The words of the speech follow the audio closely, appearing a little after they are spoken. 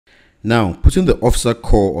Now, putting the officer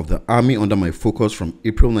corps of the army under my focus from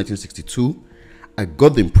April 1962, I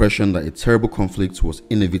got the impression that a terrible conflict was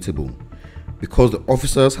inevitable because the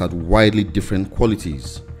officers had widely different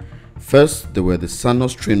qualities. First, there were the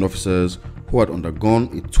SANOS trained officers who had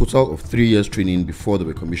undergone a total of 3 years training before they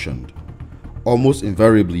were commissioned. Almost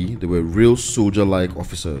invariably, they were real soldier-like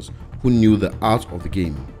officers who knew the art of the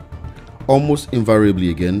game. Almost invariably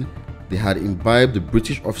again, they had imbibed the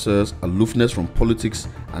British officers' aloofness from politics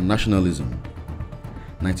and nationalism.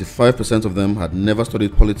 95% of them had never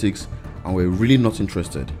studied politics and were really not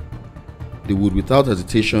interested. They would without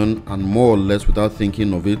hesitation and more or less without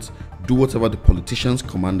thinking of it do whatever the politicians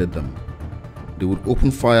commanded them. They would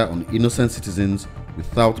open fire on innocent citizens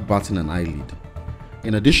without batting an eyelid.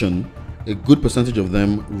 In addition, a good percentage of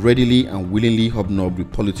them readily and willingly hobnobbed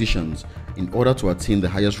with politicians in order to attain the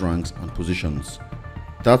highest ranks and positions.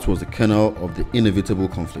 That was the kernel of the inevitable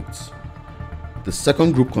conflicts. The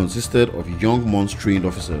second group consisted of young Mons trained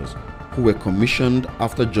officers who were commissioned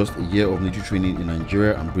after just a year of military training in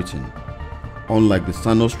Nigeria and Britain. Unlike the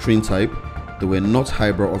SANOS trained type, they were not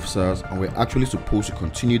highbrow officers and were actually supposed to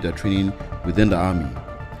continue their training within the army.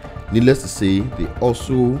 Needless to say, they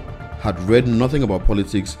also had read nothing about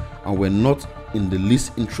politics and were not in the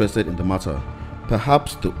least interested in the matter.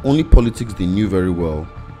 Perhaps the only politics they knew very well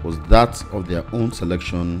was that of their own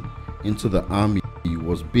selection into the army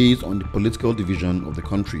was based on the political division of the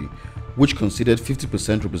country, which conceded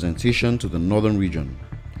 50% representation to the northern region.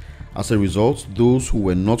 As a result, those who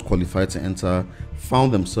were not qualified to enter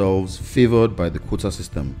found themselves favored by the quota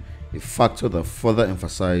system, a factor that further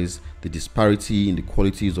emphasized the disparity in the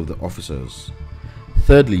qualities of the officers.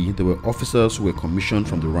 Thirdly, there were officers who were commissioned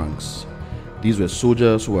from the ranks. These were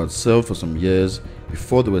soldiers who had served for some years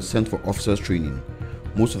before they were sent for officers' training.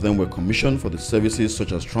 Most of them were commissioned for the services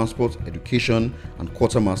such as transport, education, and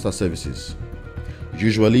quartermaster services.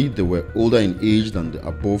 Usually, they were older in age than the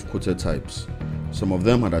above quoted types. Some of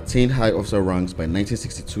them had attained high officer ranks by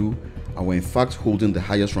 1962 and were in fact holding the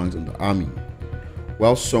highest ranks in the army,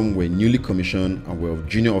 while some were newly commissioned and were of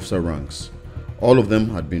junior officer ranks. All of them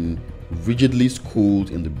had been rigidly schooled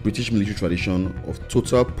in the British military tradition of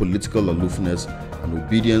total political aloofness and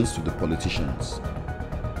obedience to the politicians.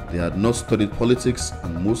 They had not studied politics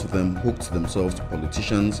and most of them hooked themselves to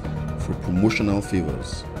politicians for promotional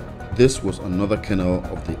favors. This was another kernel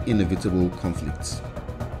of the inevitable conflicts.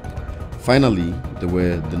 Finally, there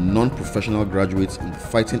were the non-professional graduates in the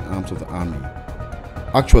fighting arms of the army.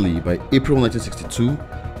 Actually, by April 1962,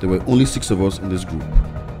 there were only 6 of us in this group: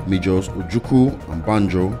 Majors Ojukwu and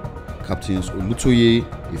Banjo, Captains Olutoye,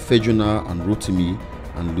 Ifejuna and Rotimi,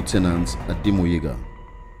 and Lieutenants Ademoyega.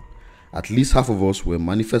 At least half of us were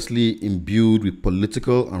manifestly imbued with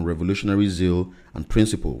political and revolutionary zeal and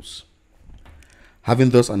principles. Having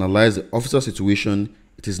thus analyzed the officer situation,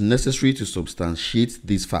 it is necessary to substantiate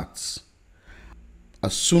these facts.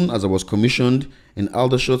 As soon as I was commissioned in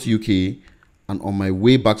Aldershot, UK, and on my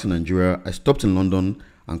way back to Nigeria, I stopped in London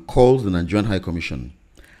and called the Nigerian High Commission.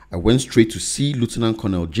 I went straight to see Lieutenant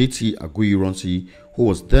Colonel J.T. Aguiyi-Ironsi, who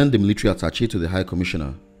was then the military attaché to the High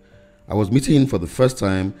Commissioner. I was meeting him for the first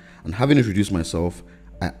time, and having introduced myself,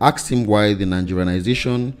 I asked him why the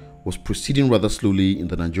Nigerianization was proceeding rather slowly in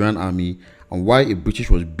the Nigerian army and why a British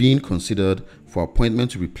was being considered for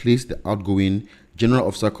appointment to replace the outgoing General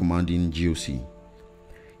Officer Commanding GOC.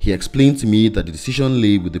 He explained to me that the decision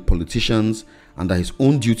lay with the politicians and that his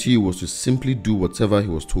own duty was to simply do whatever he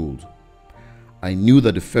was told. I knew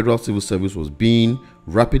that the Federal Civil Service was being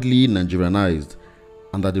rapidly Nigerianized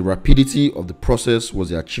and that the rapidity of the process was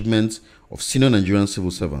the achievement of senior Nigerian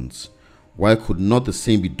civil servants. Why could not the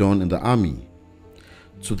same be done in the army?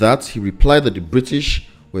 To that, he replied that the British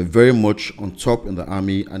were very much on top in the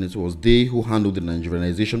army and it was they who handled the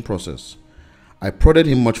Nigerianization process. I prodded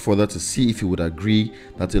him much further to see if he would agree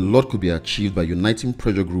that a lot could be achieved by uniting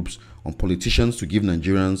pressure groups on politicians to give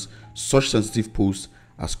Nigerians such sensitive posts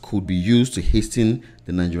as could be used to hasten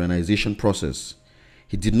the Nigerianization process.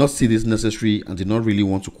 He did not see this necessary and did not really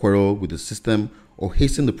want to quarrel with the system or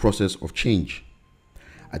hasten the process of change.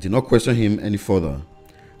 I did not question him any further.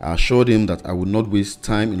 I assured him that I would not waste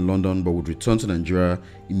time in London but would return to Nigeria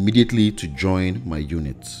immediately to join my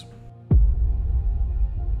unit.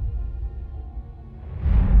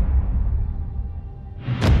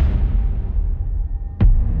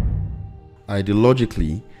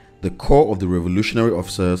 Ideologically, the core of the revolutionary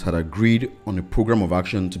officers had agreed on a program of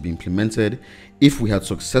action to be implemented if we had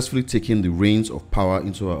successfully taken the reins of power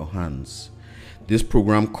into our hands. This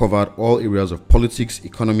program covered all areas of politics,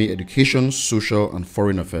 economy, education, social, and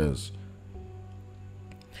foreign affairs.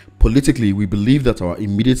 Politically, we believe that our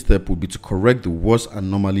immediate step would be to correct the worst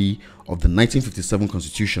anomaly of the 1957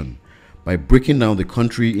 Constitution by breaking down the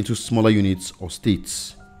country into smaller units or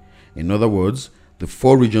states. In other words, the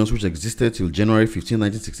 4 regions which existed till January 15,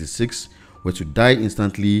 1966 were to die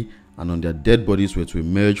instantly, and on their dead bodies were to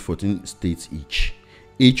emerge 14 states each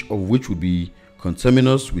of which would be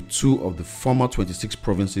conterminous with 2 of the former 26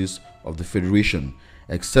 provinces of the Federation,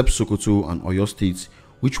 except Sokoto and Oyo states,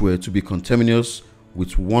 which were to be conterminous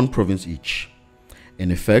with 1 province each.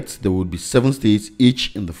 In effect, there would be 7 states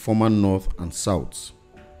each in the former North and South.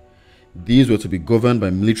 These were to be governed by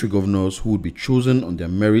military governors who would be chosen on their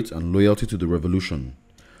merit and loyalty to the revolution.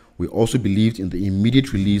 We also believed in the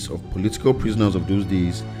immediate release of political prisoners of those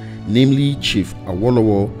days, namely Chief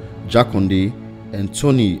Awolowo, Jakonde,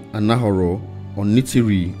 Anthony Anahoro,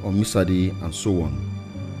 Onitiri Omisade, and so on.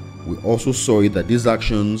 We also saw it that these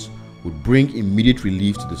actions would bring immediate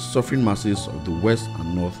relief to the suffering masses of the West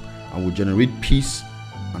and North and would generate peace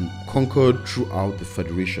and concord throughout the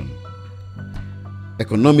Federation.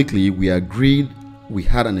 Economically, we agreed we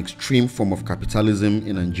had an extreme form of capitalism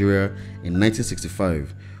in Nigeria in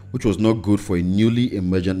 1965, which was not good for a newly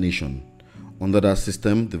emergent nation. Under that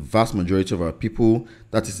system, the vast majority of our people,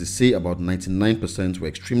 that is to say about 99%, were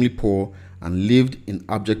extremely poor and lived in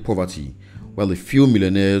abject poverty, while a few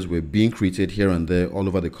millionaires were being created here and there all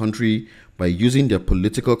over the country by using their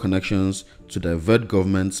political connections to divert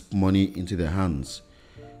government's money into their hands.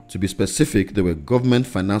 To be specific, there were government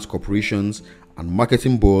finance corporations and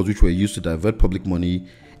marketing boards which were used to divert public money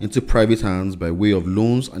into private hands by way of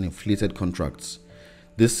loans and inflated contracts.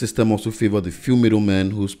 This system also favored the few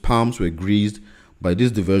middlemen whose palms were greased by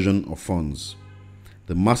this diversion of funds.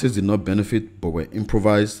 The masses did not benefit but were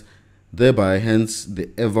impoverished, thereby hence the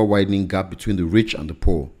ever-widening gap between the rich and the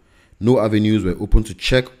poor. No avenues were open to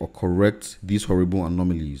check or correct these horrible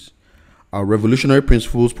anomalies. Our revolutionary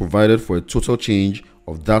principles provided for a total change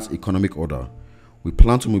of that economic order. We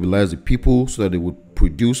plan to mobilize the people so that they would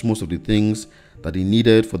produce most of the things that they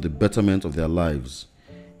needed for the betterment of their lives.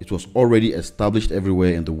 It was already established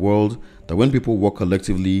everywhere in the world that when people work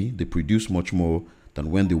collectively, they produce much more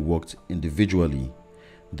than when they worked individually.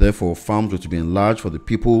 Therefore, farms were to be enlarged for the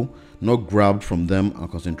people, not grabbed from them and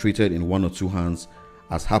concentrated in 1 or 2 hands,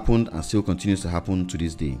 as happened and still continues to happen to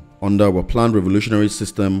this day. Under our planned revolutionary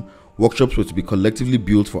system, workshops were to be collectively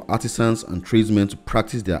built for artisans and tradesmen to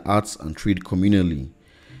practice their arts and trade communally.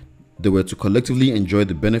 They were to collectively enjoy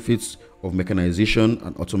the benefits of mechanization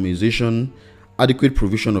and automation, adequate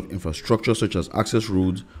provision of infrastructure such as access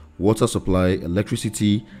roads, water supply,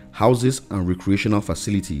 electricity, houses, and recreational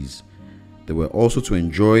facilities. They were also to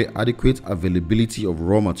enjoy adequate availability of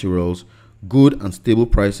raw materials, good and stable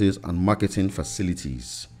prices, and marketing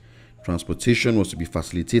facilities. Transportation was to be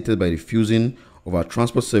facilitated by the fusing of our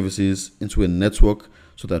transport services into a network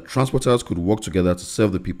so that transporters could work together to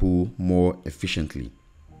serve the people more efficiently.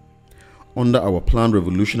 Under our planned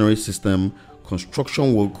revolutionary system,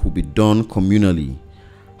 construction work would be done communally.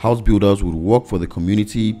 House builders would work for the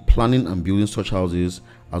community, planning and building such houses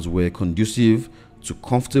as were conducive to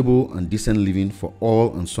comfortable and decent living for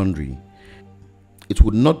all and sundry. It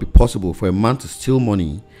would not be possible for a man to steal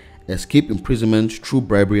money, escape imprisonment through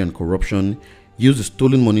bribery and corruption, use the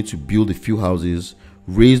stolen money to build a few houses,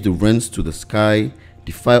 raise the rents to the sky,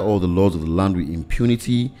 defy all the laws of the land with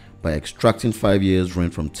impunity by extracting 5 years'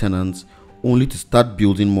 rent from tenants, only to start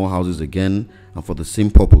building more houses again and for the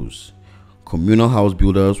same purpose. Communal house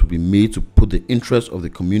builders would be made to put the interests of the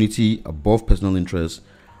community above personal interests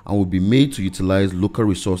and would be made to utilize local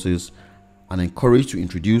resources and encouraged to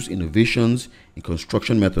introduce innovations in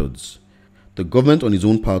construction methods. The government on its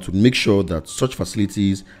own part would make sure that such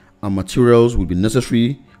facilities and materials would be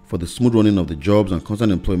necessary for the smooth running of the jobs and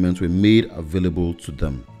constant employment were made available to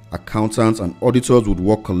them. Accountants and auditors would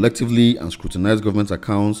work collectively and scrutinize government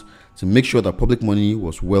accounts to make sure that public money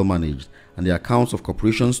was well managed and the accounts of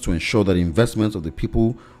corporations to ensure that the investments of the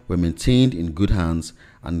people were maintained in good hands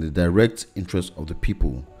and in the direct interest of the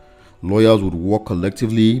people. Lawyers would work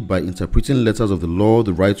collectively by interpreting letters of the law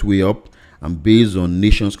the right way up and based on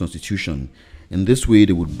nation's constitution. In this way,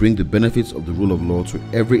 they would bring the benefits of the rule of law to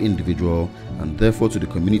every individual and therefore to the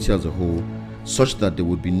community as a whole, such that there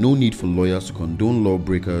would be no need for lawyers to condone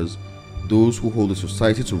lawbreakers, those who hold the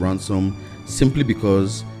society to ransom simply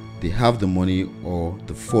because they have the money or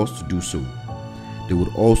the force to do so. There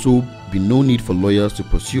would also be no need for lawyers to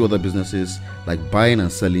pursue other businesses like buying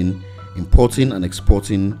and selling, importing and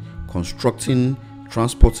exporting, constructing,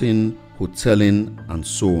 transporting, hoteling, and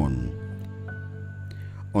so on.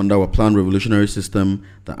 Under our planned revolutionary system,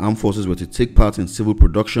 the armed forces were to take part in civil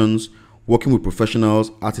productions, working with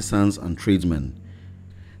professionals, artisans, and tradesmen.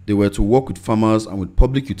 They were to work with farmers and with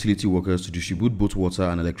public utility workers to distribute both water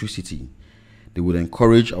and electricity. They would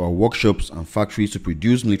encourage our workshops and factories to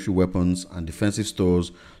produce military weapons and defensive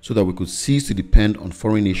stores so that we could cease to depend on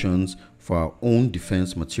foreign nations for our own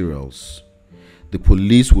defense materials. The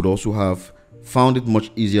police would also have found it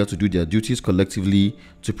much easier to do their duties collectively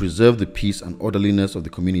to preserve the peace and orderliness of the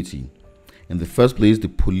community. In the first place, the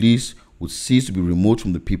police would cease to be remote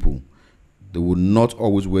from the people. They would not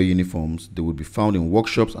always wear uniforms. They would be found in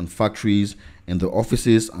workshops and factories, in the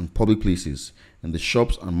offices and public places, in the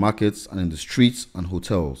shops and markets, and in the streets and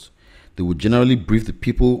hotels. They would generally brief the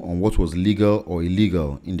people on what was legal or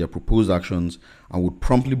illegal in their proposed actions and would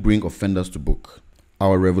promptly bring offenders to book.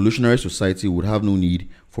 Our revolutionary society would have no need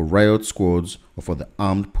for riot squads or for the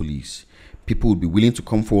armed police. People would be willing to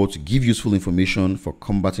come forward to give useful information for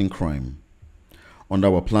combating crime. Under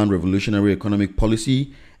our planned revolutionary economic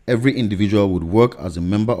policy, every individual would work as a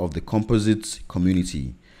member of the composite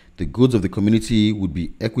community. The goods of the community would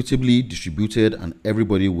be equitably distributed and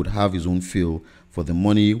everybody would have his own fill, for the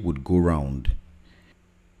money would go round.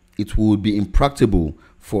 It would be impracticable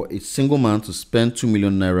for a single man to spend 2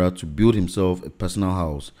 million naira to build himself a personal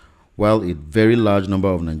house, while a very large number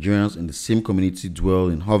of Nigerians in the same community dwell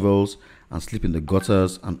in hovels and sleep in the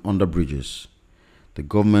gutters and under bridges. The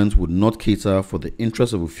government would not cater for the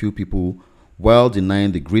interests of a few people while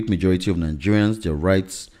denying the great majority of Nigerians their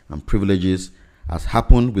rights and privileges, as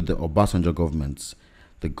happened with the Obasanjo government.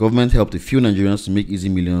 The government helped a few Nigerians to make easy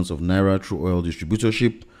millions of naira through oil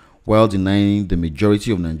distributorship, while denying the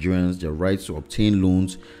majority of Nigerians their rights to obtain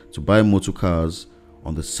loans to buy motor cars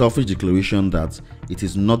on the selfish declaration that it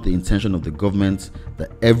is not the intention of the government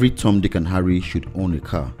that every Tom, Dick and Harry should own a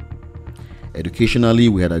car. Educationally,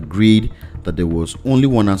 we had agreed that there was only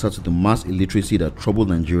one answer to the mass illiteracy that troubled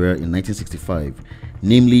Nigeria in 1965,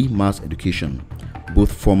 namely mass education,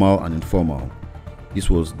 both formal and informal. This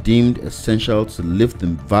was deemed essential to lift the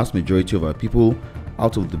vast majority of our people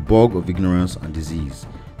out of the bog of ignorance and disease,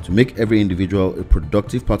 to make every individual a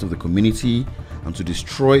productive part of the community, and to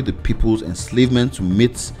destroy the people's enslavement to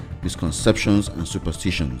myths, misconceptions, and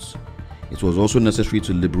superstitions. It was also necessary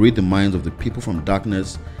to liberate the minds of the people from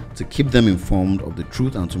darkness, to keep them informed of the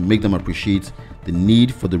truth and to make them appreciate the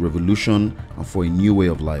need for the revolution and for a new way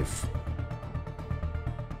of life.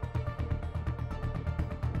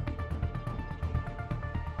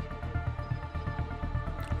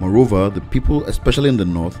 Moreover, the people, especially in the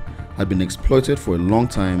north, had been exploited for a long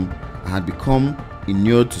time and had become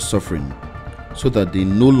inured to suffering, so that they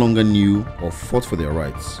no longer knew or fought for their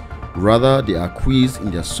rights. Rather, they acquiesced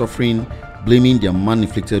in their suffering, blaming their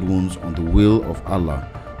man-inflicted wounds on the will of Allah,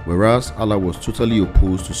 whereas Allah was totally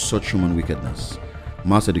opposed to such human wickedness.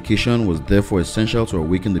 Mass education was therefore essential to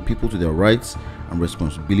awaken the people to their rights and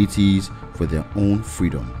responsibilities for their own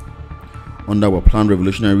freedom. Under our planned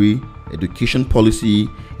revolutionary education policy,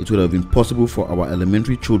 it would have been possible for our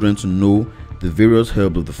elementary children to know the various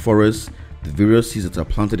herbs of the forest, the various seeds that are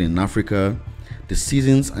planted in Africa, the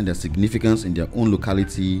seasons and their significance in their own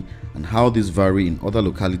locality, and how these vary in other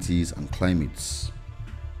localities and climates.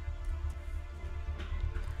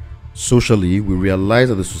 Socially, we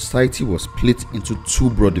realized that the society was split into two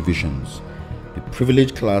broad divisions: the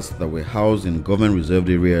privileged class that were housed in government reserved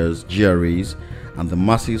areas, GRAs, and the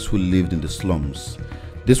masses who lived in the slums.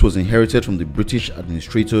 This was inherited from the British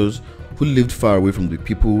administrators who lived far away from the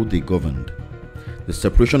people they governed. The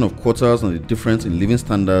separation of quarters and the difference in living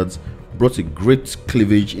standards brought a great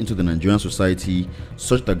cleavage into the Nigerian society,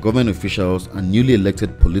 such that government officials and newly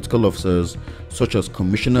elected political officers, such as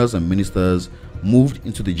commissioners and ministers, moved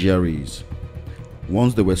into the GRAs.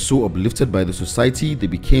 Once they were so uplifted by the society, they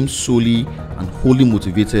became solely and wholly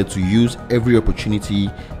motivated to use every opportunity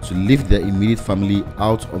to lift their immediate family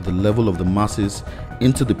out of the level of the masses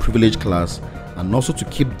into the privileged class, and also to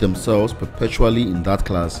keep themselves perpetually in that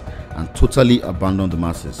class and totally abandon the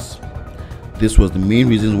masses. This was the main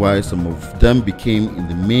reason why some of them became in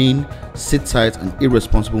the main sit-tight and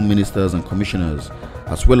irresponsible ministers and commissioners,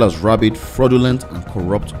 as well as rabid, fraudulent and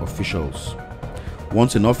corrupt officials.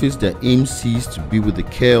 Once in office, their aim ceased to be with the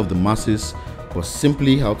care of the masses, but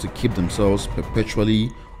simply how to keep themselves perpetually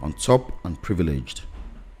on top and privileged.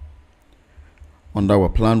 Under our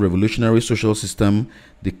planned revolutionary social system,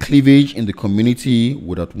 the cleavage in the community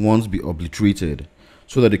would at once be obliterated,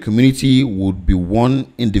 so that the community would be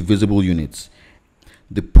one indivisible unit.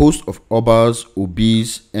 The post of Obas,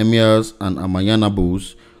 Obis, Emirs, and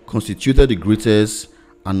Amayanabos constituted the greatest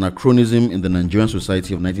anachronism in the Nigerian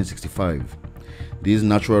society of 1965. These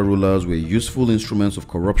natural rulers were useful instruments of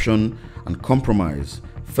corruption and compromise,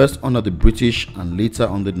 first under the British and later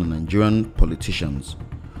under the Nigerian politicians.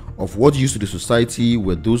 Of what use to the society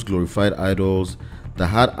were those glorified idols that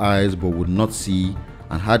had eyes but would not see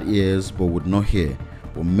and had ears but would not hear,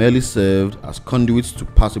 but merely served as conduits to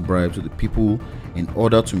pass a bribe to the people in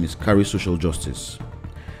order to miscarry social justice.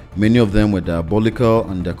 Many of them were diabolical,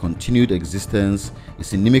 and their continued existence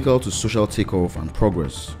is inimical to social takeoff and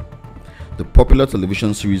progress. The popular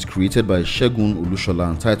television series created by Segun Olushola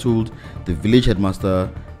entitled The Village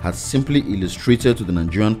Headmaster had simply illustrated to the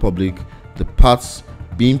Nigerian public the parts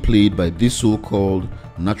being played by these so-called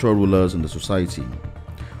natural rulers in the society.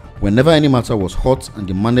 Whenever any matter was hot and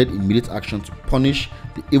demanded immediate action to punish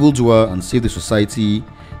the evildoer and save the society,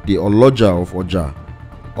 the Oloja of Oja,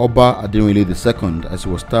 Oba Aderonile II, as he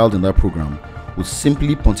was styled in that program, would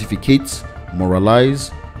simply pontificate,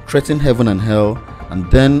 moralize, threaten heaven and hell, and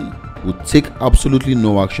then would take absolutely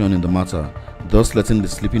no action in the matter, thus letting the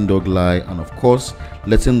sleeping dog lie and of course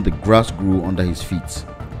letting the grass grow under his feet.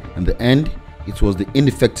 In the end, it was the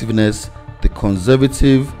ineffectiveness, the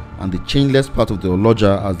conservative and the changeless part of the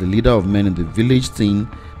Oloja as the leader of men in the village scene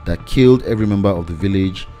that killed every member of the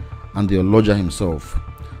village and the Oloja himself,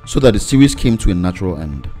 so that the series came to a natural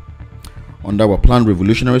end. Under our planned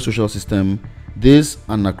revolutionary social system, these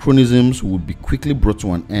anachronisms would be quickly brought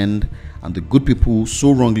to an end, and the good people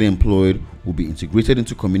so wrongly employed will be integrated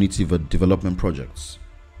into community development projects.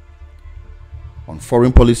 On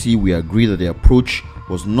foreign policy, we agree that the approach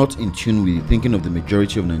was not in tune with the thinking of the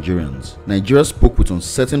majority of Nigerians. Nigeria spoke with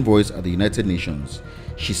uncertain voice at the United Nations.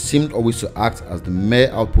 She seemed always to act as the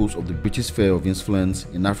mere outpost of the British sphere of influence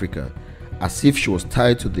in Africa, as if she was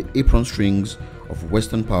tied to the apron strings of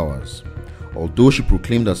Western powers. Although she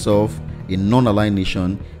proclaimed herself a non-aligned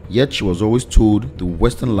nation, yet she was always told the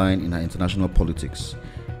Western line in her international politics.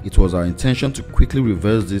 It was our intention to quickly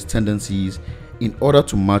reverse these tendencies in order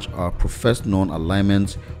to match our professed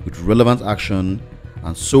non-alignment with relevant action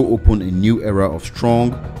and so open a new era of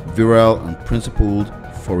strong, virile and principled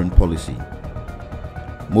foreign policy.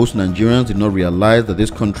 Most Nigerians did not realize that this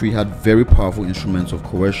country had very powerful instruments of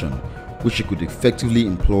coercion which it could effectively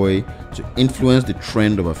employ to influence the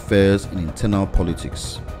trend of affairs in internal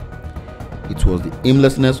politics. It was the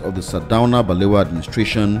aimlessness of the Sardauna Balewa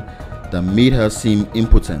administration that made her seem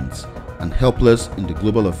impotent and helpless in the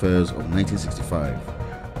global affairs of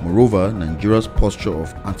 1965. Moreover, Nigeria's posture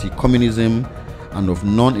of anti-communism and of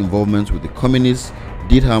non-involvement with the communists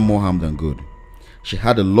did her more harm than good. She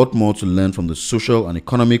had a lot more to learn from the social and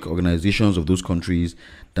economic organizations of those countries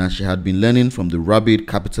than she had been learning from the rabid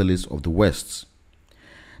capitalists of the West.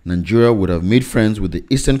 Nigeria would have made friends with the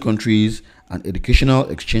Eastern countries, and educational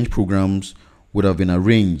exchange programs would have been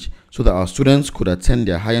arranged so that our students could attend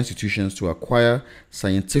their higher institutions to acquire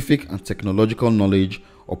scientific and technological knowledge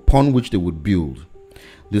upon which they would build.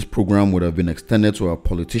 This program would have been extended to our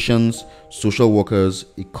politicians, social workers,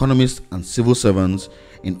 economists, and civil servants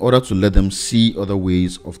in order to let them see other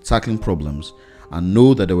ways of tackling problems and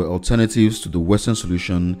know that there were alternatives to the Western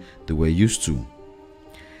solution they were used to.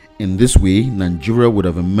 In this way, Nigeria would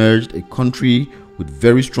have emerged a country with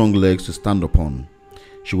very strong legs to stand upon.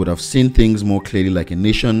 She would have seen things more clearly like a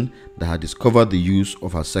nation that had discovered the use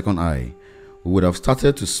of her second eye. We would have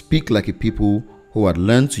started to speak like a people who had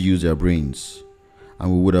learned to use their brains.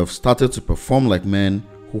 And we would have started to perform like men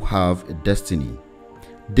who have a destiny.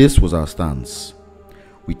 This was our stance.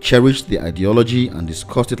 We cherished the ideology and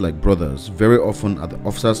discussed it like brothers, very often at the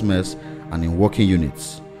officers' mess and in working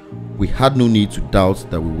units. We had no need to doubt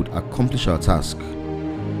that we would accomplish our task.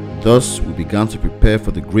 Thus, we began to prepare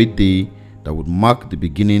for the great day that would mark the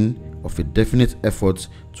beginning of a definite effort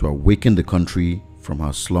to awaken the country from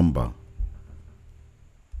her slumber.